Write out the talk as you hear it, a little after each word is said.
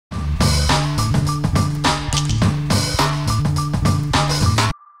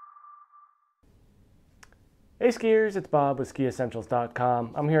skiers, it's Bob with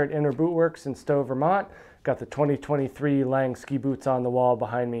Skiessentials.com. I'm here at Inner Bootworks in Stowe, Vermont. Got the 2023 Lange ski boots on the wall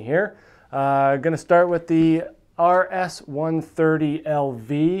behind me here. Going to start with the RS 130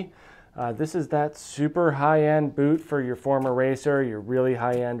 LV. This is that super high-end boot for your former racer, your really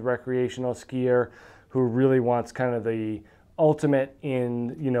high-end recreational skier who really wants kind of the ultimate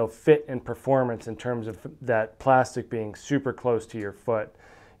in, fit and performance in terms of that plastic being super close to your foot.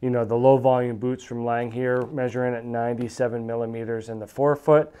 The low volume boots from Lange here measure in at 97 millimeters in the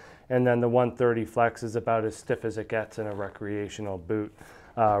forefoot, and then the 130 Flex is about as stiff as it gets in a recreational boot.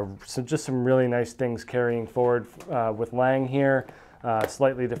 So just some really nice things carrying forward with Lange here.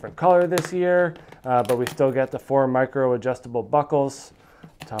 Slightly different color this year, but we still get the 4 micro adjustable buckles.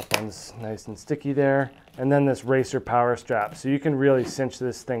 Top one's nice and sticky there. And then this racer power strap. So you can really cinch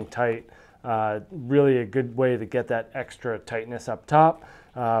this thing tight. Really a good way to get that extra tightness up top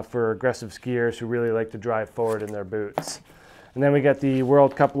for aggressive skiers who really like to drive forward in their boots. And then we got the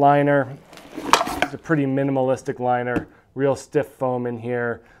World Cup liner. It's a pretty minimalistic liner. Real stiff foam in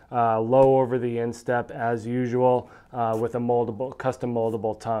here. Low over the instep as usual with a custom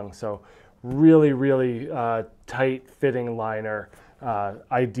moldable tongue. So really tight fitting liner.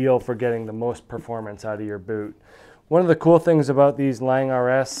 Ideal for getting the most performance out of your boot. One of the cool things about these Lange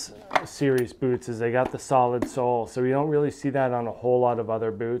RS series boots is they got the solid sole, so you don't really see that on a whole lot of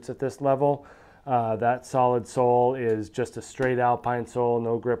other boots at this level. That solid sole is just a straight alpine sole,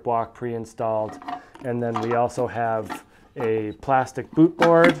 no grip walk pre-installed, and then we also have a plastic boot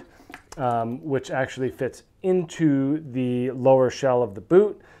board which actually fits into the lower shell of the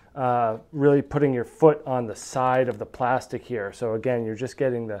boot. Really putting your foot on the side of the plastic here. So again, you're just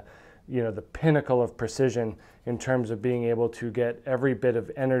getting the pinnacle of precision in terms of being able to get every bit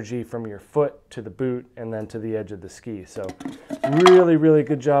of energy from your foot to the boot and then to the edge of the ski. So really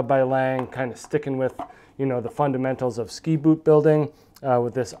good job by Lange, kind of sticking with the fundamentals of ski boot building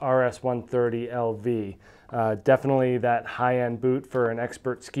with this RS 130 LV. Definitely that high-end boot for an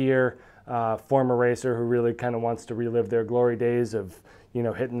expert skier, former racer who really kind of wants to relive their glory days of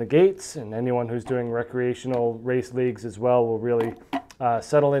hitting the gates, and anyone who's doing recreational race leagues as well will really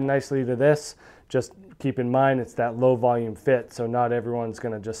settle in nicely to this. Just keep in mind it's that low volume fit, so not everyone's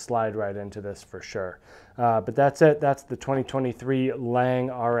going to just slide right into this for sure. But that's it. That's the 2023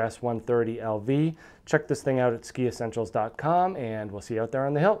 Lange RS 130 LV. Check this thing out at Skiessentials.com, and we'll see you out there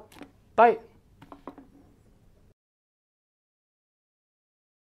on the hill. Bye.